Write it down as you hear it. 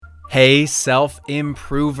Hey,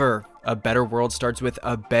 self-improver. A better world starts with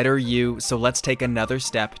a better you, so let's take another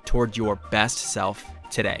step toward your best self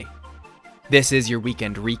today. This is your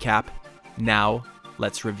weekend recap. Now,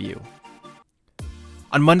 let's review.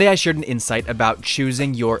 On Monday, I shared an insight about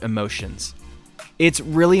choosing your emotions. It's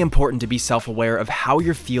really important to be self-aware of how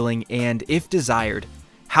you're feeling and, if desired,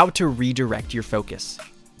 how to redirect your focus.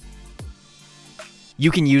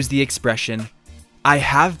 You can use the expression, I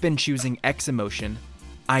have been choosing X emotion,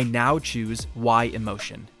 I now choose Y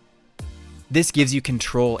emotion. This gives you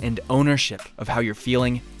control and ownership of how you're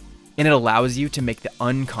feeling, and it allows you to make the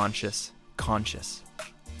unconscious conscious.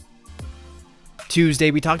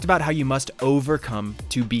 Tuesday, we talked about how you must overcome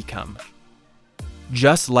to become.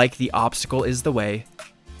 Just like the obstacle is the way,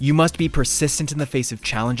 you must be persistent in the face of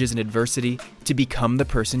challenges and adversity to become the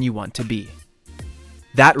person you want to be.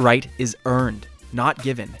 That right is earned, not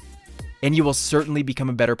given. And you will certainly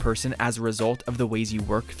become a better person as a result of the ways you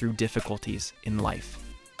work through difficulties in life.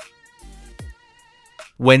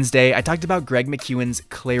 Wednesday, I talked about Greg McKeown's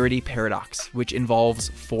clarity paradox, which involves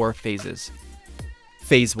 4 phases.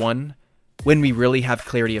 Phase 1, when we really have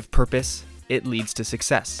clarity of purpose, it leads to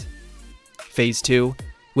success. Phase 2,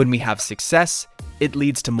 when we have success, it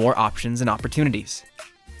leads to more options and opportunities.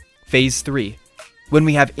 Phase 3, when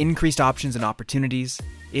we have increased options and opportunities,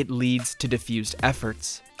 it leads to diffused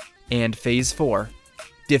efforts. And phase 4,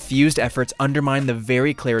 diffused efforts undermine the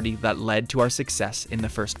very clarity that led to our success in the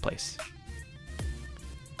first place.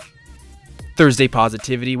 Thursday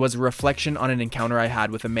Positivity was a reflection on an encounter I had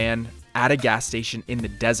with a man at a gas station in the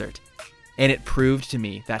desert, and it proved to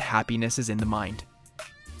me that happiness is in the mind.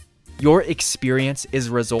 Your experience is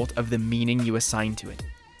a result of the meaning you assign to it,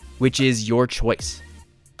 which is your choice.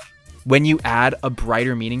 When you add a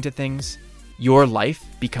brighter meaning to things, your life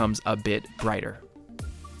becomes a bit brighter.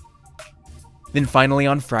 Then finally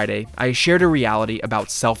on Friday, I shared a reality about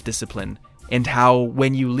self-discipline and how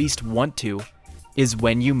when you least want to is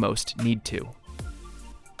when you most need to.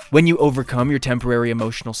 When you overcome your temporary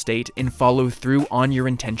emotional state and follow through on your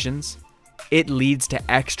intentions, it leads to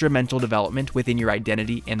extra mental development within your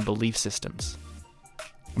identity and belief systems.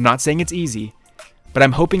 I'm not saying it's easy, but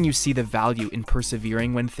I'm hoping you see the value in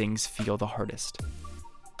persevering when things feel the hardest.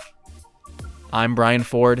 I'm Brian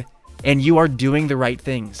Ford, and you are doing the right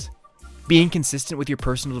things. Being consistent with your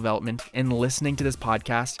personal development and listening to this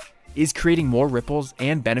podcast is creating more ripples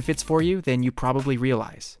and benefits for you than you probably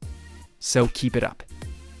realize. So keep it up.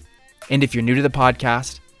 And if you're new to the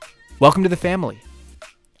podcast, welcome to the family.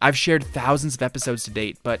 I've shared thousands of episodes to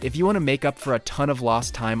date, but if you want to make up for a ton of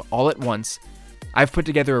lost time all at once, I've put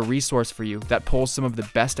together a resource for you that pulls some of the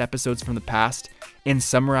best episodes from the past and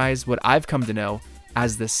summarize what I've come to know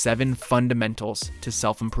as the 7 fundamentals to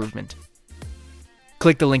self-improvement.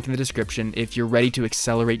 Click the link in the description if you're ready to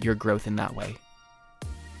accelerate your growth in that way.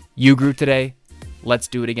 You grew today, let's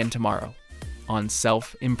do it again tomorrow on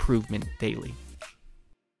Self-Improvement Daily.